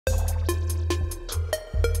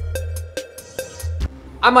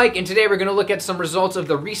I'm Mike, and today we're going to look at some results of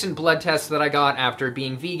the recent blood tests that I got after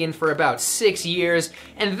being vegan for about 6 years,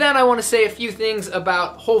 and then I want to say a few things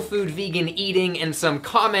about whole food vegan eating and some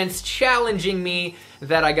comments challenging me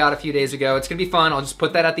that I got a few days ago. It's going to be fun. I'll just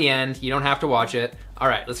put that at the end. You don't have to watch it. All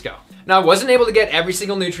right, let's go. Now, I wasn't able to get every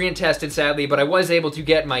single nutrient tested, sadly, but I was able to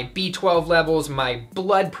get my B12 levels, my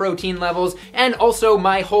blood protein levels, and also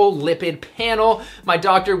my whole lipid panel. My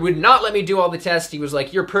doctor would not let me do all the tests. He was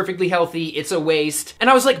like, you're perfectly healthy, it's a waste. And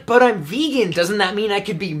I was like, but I'm vegan. Doesn't that mean I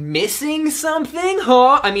could be missing something,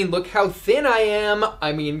 huh? I mean, look how thin I am.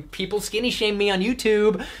 I mean, people skinny shame me on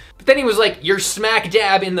YouTube. But then he was like, you're smack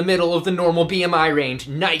dab in the middle of the normal BMI range.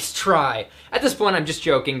 Nice try. At this point, I'm just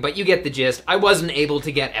joking, but you get the gist. I wasn't able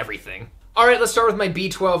to get everything. All right, let's start with my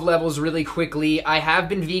B12 levels really quickly. I have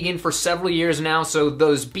been vegan for several years now, so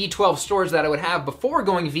those B12 stores that I would have before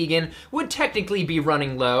going vegan would technically be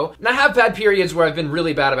running low. And I have had periods where I've been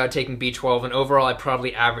really bad about taking B12, and overall I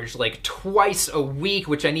probably averaged like twice a week,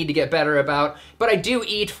 which I need to get better about. But I do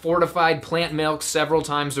eat fortified plant milk several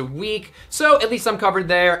times a week, so at least I'm covered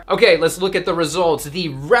there. Okay, let's look at the results. The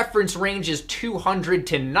reference range is 200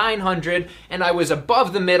 to 900, and I was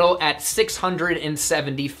above the middle at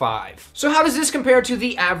 675. So how does this compare to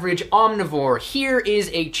the average omnivore? Here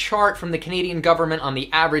is a chart from the Canadian government on the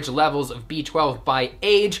average levels of B12 by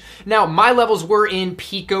age. Now, my levels were in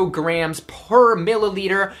picograms per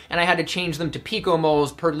milliliter, and I had to change them to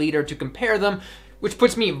picomoles per liter to compare them, which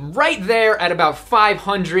puts me right there at about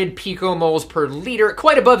 500 picomoles per liter,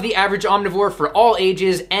 quite above the average omnivore for all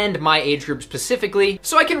ages and my age group specifically.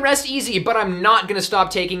 So I can rest easy, but I'm not gonna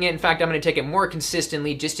stop taking it. In fact, I'm gonna take it more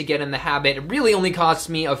consistently just to get in the habit. It really only costs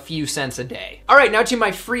me a few cents a day. All right, now to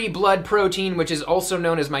my free blood protein, which is also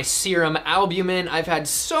known as my serum albumin. I've had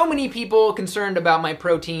so many people concerned about my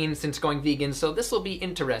protein since going vegan, so this will be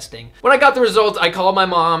interesting. When I got the results, I called my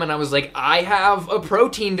mom and I was like, I have a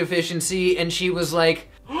protein deficiency, and she was like,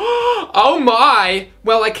 oh my,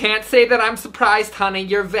 well, I can't say that I'm surprised, honey,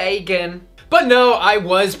 you're vegan. But no, I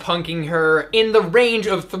was punking her in the range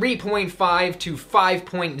of 3.5 to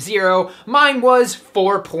 5.0. Mine was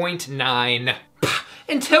 4.9.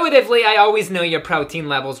 Intuitively, I always knew your protein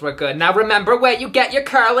levels were good. Now remember where you get your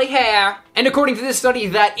curly hair. And according to this study,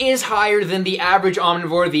 that is higher than the average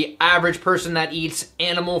omnivore, the average person that eats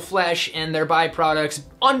animal flesh and their byproducts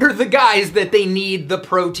under the guise that they need the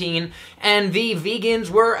protein. And the vegans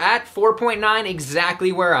were at 4.9,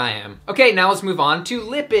 exactly where I am. Okay, now let's move on to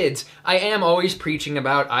lipids. I am always preaching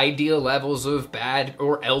about ideal levels of bad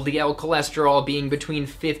or LDL cholesterol being between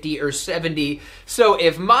 50 or 70. So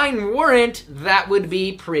if mine weren't, that would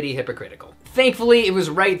be pretty hypocritical. Thankfully, it was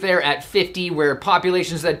right there at 50, where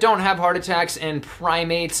populations that don't have heart attacks and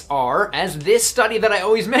primates are, as this study that I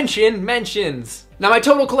always mention mentions. Now, my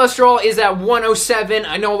total cholesterol is at 107.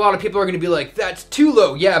 I know a lot of people are gonna be like, that's too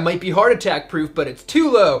low. Yeah, it might be heart attack proof, but it's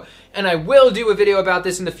too low. And I will do a video about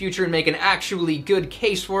this in the future and make an actually good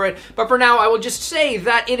case for it. But for now, I will just say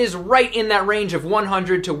that it is right in that range of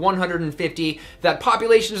 100 to 150 that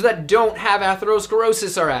populations that don't have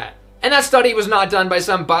atherosclerosis are at. And that study was not done by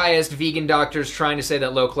some biased vegan doctors trying to say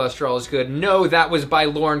that low cholesterol is good. No, that was by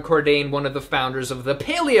Lauren Cordain, one of the founders of the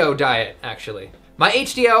paleo diet, actually. My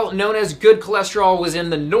HDL, known as good cholesterol, was in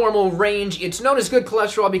the normal range. It's known as good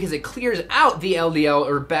cholesterol because it clears out the LDL,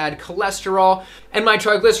 or bad cholesterol. And my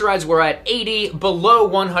triglycerides were at 80, below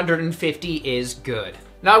 150 is good.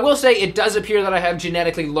 Now, I will say it does appear that I have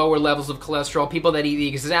genetically lower levels of cholesterol. People that eat the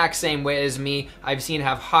exact same way as me, I've seen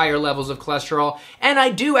have higher levels of cholesterol. And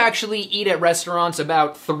I do actually eat at restaurants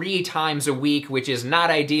about 3 times a week, which is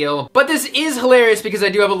not ideal. But this is hilarious because I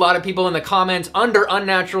do have a lot of people in the comments under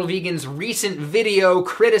Unnatural Vegan's recent video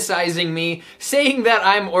criticizing me, saying that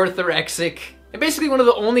I'm orthorexic. And basically one of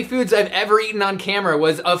the only foods I've ever eaten on camera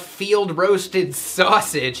was a field roasted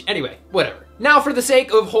sausage. Anyway, whatever. Now, for the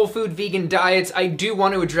sake of whole food vegan diets, I do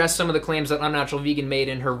want to address some of the claims that Unnatural Vegan made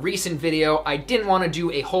in her recent video. I didn't want to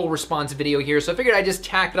do a whole response video here, so I figured I'd just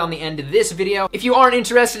tack it on the end of this video. If you aren't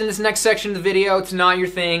interested in this next section of the video, it's not your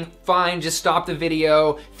thing, fine, just stop the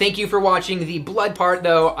video. Thank you for watching the blood part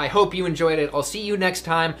though. I hope you enjoyed it. I'll see you next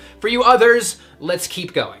time. For you others, let's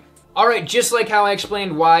keep going. Alright, just like how I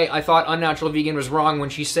explained why I thought Unnatural Vegan was wrong when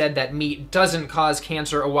she said that meat doesn't cause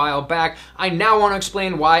cancer a while back, I now want to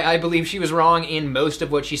explain why I believe she was wrong in most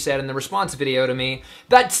of what she said in the response video to me.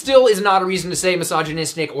 That still is not a reason to say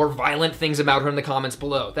misogynistic or violent things about her in the comments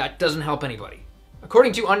below. That doesn't help anybody.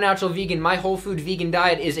 According to Unnatural Vegan, my whole food vegan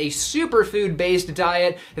diet is a superfood-based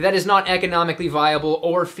diet that is not economically viable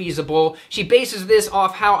or feasible. She bases this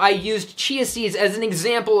off how I used chia seeds as an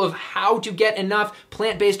example of how to get enough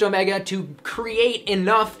plant-based omega to create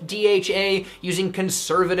enough DHA using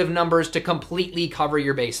conservative numbers to completely cover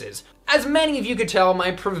your bases. As many of you could tell,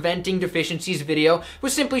 my Preventing Deficiencies video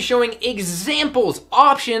was simply showing examples,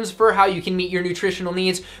 options for how you can meet your nutritional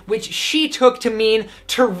needs, which she took to mean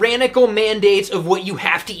tyrannical mandates of what you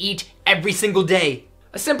have to eat every single day.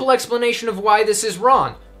 A simple explanation of why this is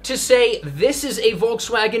wrong. To say, this is a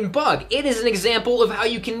Volkswagen Bug, it is an example of how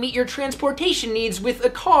you can meet your transportation needs with a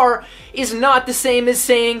car, is not the same as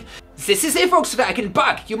saying, this is a Volkswagen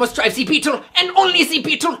Bug, you must drive the Beetle and only the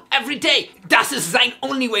Beetle every day. Das ist sein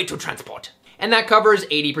only way to transport. And that covers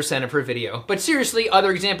 80% of her video. But seriously,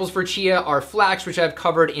 other examples for chia are flax, which I've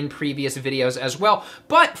covered in previous videos as well.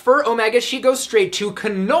 But for omega, she goes straight to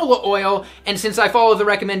canola oil. And since I follow the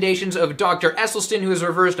recommendations of Dr. Esselstyn, who has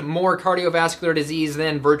reversed more cardiovascular disease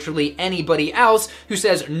than virtually anybody else, who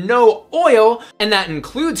says no oil, and that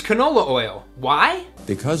includes canola oil. Why?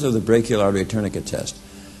 Because of the brachial artery tourniquet test,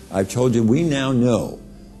 I've told you we now know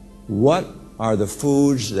what are the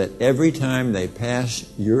foods that every time they pass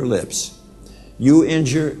your lips, you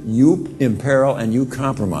injure, you imperil, and you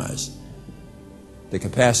compromise the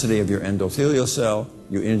capacity of your endothelial cell,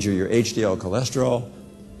 you injure your HDL cholesterol,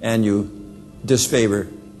 and you disfavor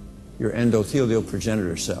your endothelial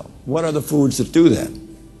progenitor cell. What are the foods that do that?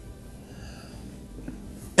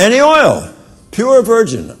 Any oil, pure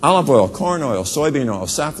virgin, olive oil, corn oil, soybean oil,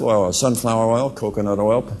 safflower oil, sunflower oil, coconut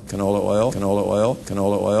oil, canola oil, canola oil,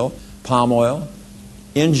 canola oil, palm oil,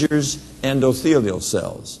 injures endothelial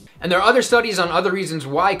cells. And there are other studies on other reasons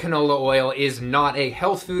why canola oil is not a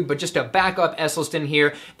health food, but just to back up Esselstyn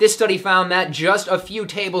here, this study found that just a few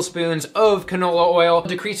tablespoons of canola oil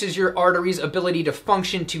decreases your artery's ability to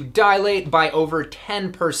function to dilate by over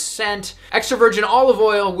 10%. Extra virgin olive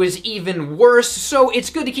oil was even worse, so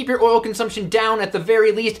it's good to keep your oil consumption down at the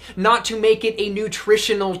very least, not to make it a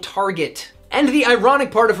nutritional target. And the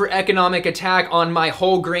ironic part of her economic attack on my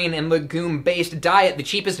whole grain and legume-based diet, the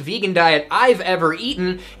cheapest vegan diet I've ever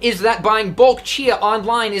eaten, is that buying bulk chia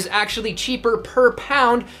online is actually cheaper per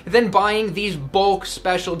pound than buying these bulk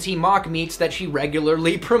specialty mock meats that she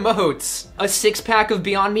regularly promotes. A 6-pack of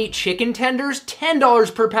Beyond Meat chicken tenders,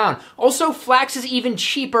 $10 per pound. Also, flax is even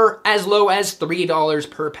cheaper, as low as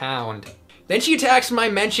 $3 per pound. Then she attacks my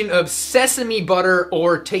mention of sesame butter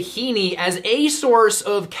or tahini as a source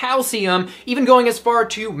of calcium, even going as far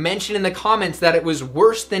to mention in the comments that it was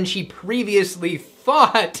worse than she previously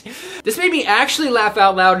thought. This made me actually laugh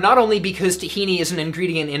out loud, not only because tahini is an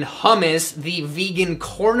ingredient in hummus, the vegan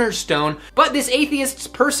cornerstone, but this atheist's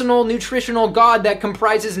personal nutritional god that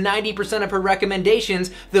comprises 90% of her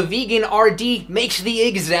recommendations, the vegan RD, makes the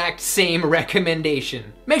exact same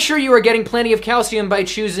recommendation. Make sure you are getting plenty of calcium by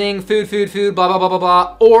choosing food, blah, blah, blah, blah,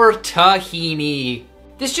 blah, or tahini.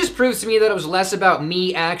 This just proves to me that it was less about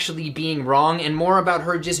me actually being wrong and more about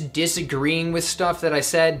her just disagreeing with stuff that I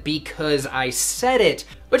said because I said it.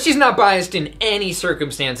 But she's not biased in any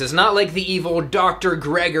circumstances, not like the evil Dr.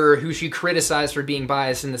 Greger who she criticized for being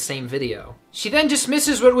biased in the same video. She then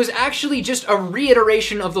dismisses what was actually just a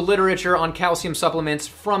reiteration of the literature on calcium supplements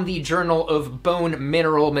from the Journal of Bone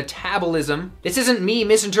Mineral Metabolism. This isn't me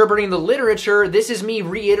misinterpreting the literature, this is me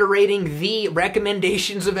reiterating the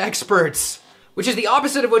recommendations of experts. Which is the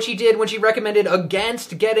opposite of what she did when she recommended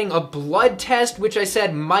against getting a blood test, which I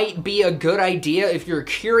said might be a good idea if you're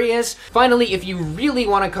curious. Finally, if you really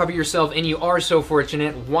want to cover yourself and you are so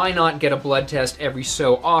fortunate, why not get a blood test every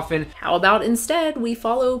so often? How about instead we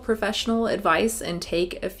follow professional advice and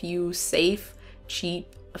take a few safe,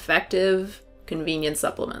 cheap, effective, convenient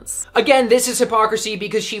supplements. Again, this is hypocrisy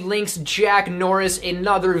because she links Jack Norris,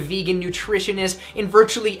 another vegan nutritionist, in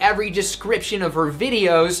virtually every description of her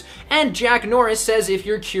videos, and Jack Norris says if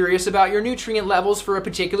you're curious about your nutrient levels for a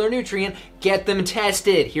particular nutrient, get them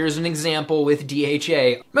tested. Here's an example with DHA.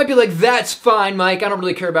 You might be like, that's fine, Mike, I don't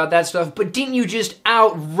really care about that stuff, but didn't you just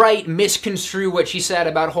outright misconstrue what she said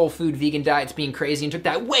about whole food vegan diets being crazy and took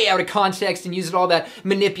that way out of context and used all that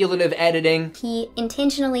manipulative editing? He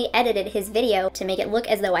intentionally edited his video to make it look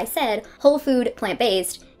as though I said whole food,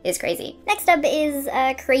 plant-based is crazy. Next up is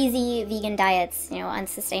crazy vegan diets,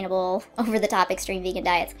 unsustainable, over-the-top extreme vegan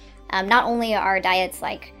diets. Not only are diets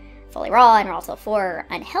like fully raw and also for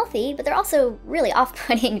unhealthy, but they're also really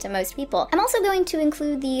off-putting to most people. I'm also going to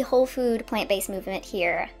include the whole food, plant-based movement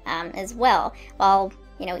here as well. While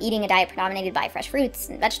eating a diet predominated by fresh fruits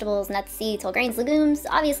and vegetables, nuts, seeds, whole grains, legumes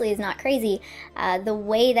obviously is not crazy. The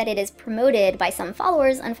way that it is promoted by some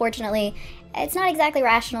followers, unfortunately, it's not exactly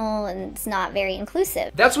rational and it's not very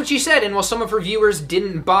inclusive. That's what she said, and while some of her viewers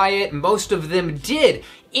didn't buy it, most of them did.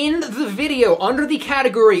 In the video, under the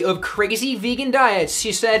category of crazy vegan diets,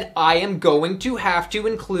 she said, I am going to have to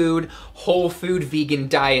include whole food vegan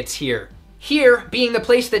diets here. Here being the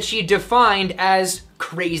place that she defined as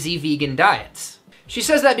crazy vegan diets. She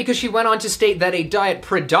says that because she went on to state that a diet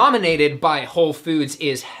predominated by whole foods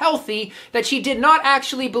is healthy, that she did not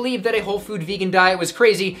actually believe that a whole food vegan diet was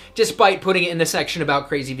crazy, despite putting it in the section about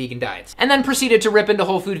crazy vegan diets. And then proceeded to rip into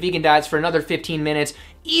whole food vegan diets for another 15 minutes,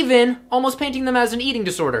 even almost painting them as an eating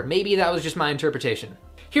disorder. Maybe that was just my interpretation.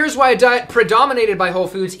 Here's why a diet predominated by whole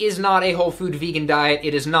foods is not a whole food vegan diet.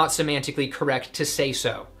 It is not semantically correct to say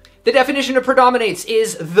so. The definition of predominates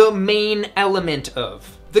is the main element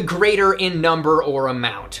of, the greater in number or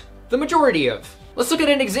amount, the majority of. Let's look at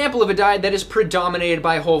an example of a diet that is predominated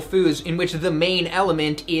by whole foods, in which the main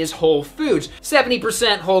element is whole foods.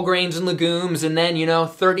 70% whole grains and legumes, and then,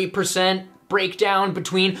 30% breakdown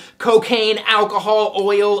between cocaine, alcohol,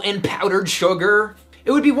 oil, and powdered sugar.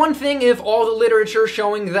 It would be one thing if all the literature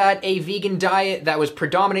showing that a vegan diet that was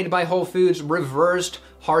predominated by whole foods reversed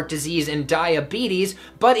heart disease and diabetes,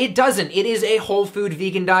 but it doesn't. It is a whole food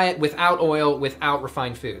vegan diet without oil, without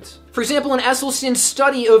refined foods. For example, an Esselstyn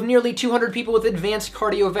study of nearly 200 people with advanced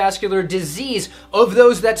cardiovascular disease, of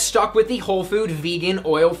those that stuck with the whole food vegan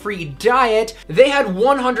oil-free diet, they had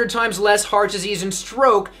 100 times less heart disease and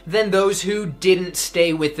stroke than those who didn't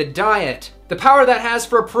stay with the diet. The power that has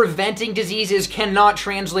for preventing diseases cannot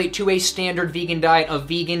translate to a standard vegan diet, a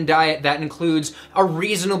vegan diet that includes a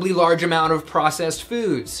reasonably large amount of processed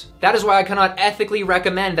foods. That is why I cannot ethically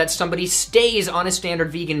recommend that somebody stays on a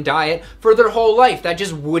standard vegan diet for their whole life. That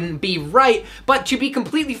just wouldn't be right. But to be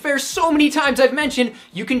completely fair, so many times I've mentioned,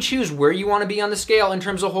 you can choose where you want to be on the scale in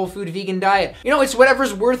terms of whole food vegan diet. It's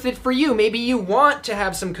whatever's worth it for you. Maybe you want to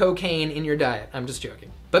have some cocaine in your diet. I'm just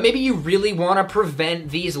joking. But maybe you really want to prevent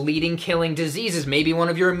these leading killing diseases. Maybe one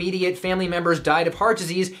of your immediate family members died of heart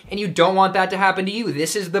disease and you don't want that to happen to you.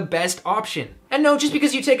 This is the best option. And no, just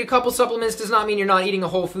because you take a couple supplements does not mean you're not eating a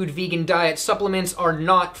whole food vegan diet. Supplements are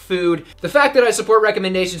not food. The fact that I support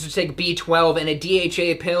recommendations to take B12 and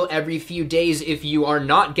a DHA pill every few days if you are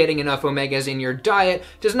not getting enough omegas in your diet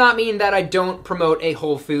does not mean that I don't promote a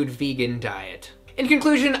whole food vegan diet. In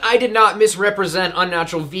conclusion, I did not misrepresent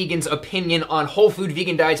Unnatural Vegan's opinion on whole food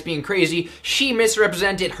vegan diets being crazy. She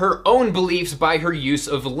misrepresented her own beliefs by her use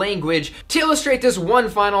of language. To illustrate this one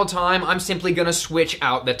final time, I'm simply gonna switch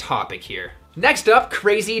out the topic here. Next up,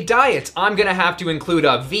 crazy diets. I'm gonna have to include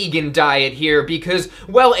a vegan diet here because,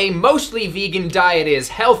 well, a mostly vegan diet is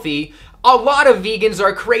healthy. A lot of vegans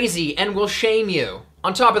are crazy and will shame you.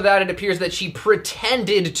 On top of that, it appears that she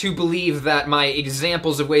pretended to believe that my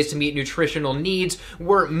examples of ways to meet nutritional needs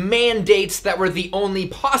were mandates that were the only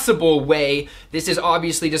possible way. This is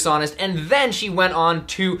obviously dishonest. And then she went on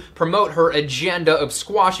to promote her agenda of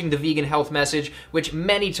squashing the vegan health message, which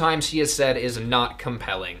many times she has said is not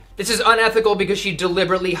compelling. This is unethical because she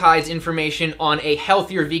deliberately hides information on a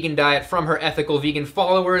healthier vegan diet from her ethical vegan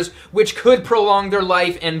followers, which could prolong their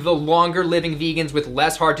life, and the longer living vegans with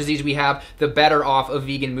less heart disease we have, the better off a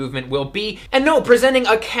vegan movement will be. And no, presenting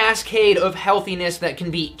a cascade of healthiness that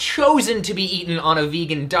can be chosen to be eaten on a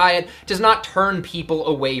vegan diet does not turn people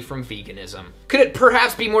away from veganism. Could it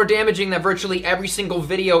perhaps be more damaging that virtually every single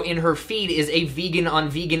video in her feed is a vegan on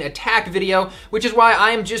vegan attack video, which is why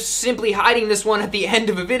I am just simply hiding this one at the end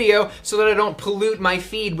of a video so that I don't pollute my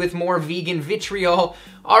feed with more vegan vitriol.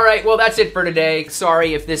 Alright, well that's it for today.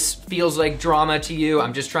 Sorry if this feels like drama to you.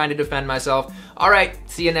 I'm just trying to defend myself. Alright,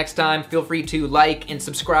 see you next time. Feel free to like and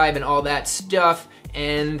subscribe and all that stuff,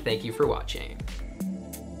 and thank you for watching.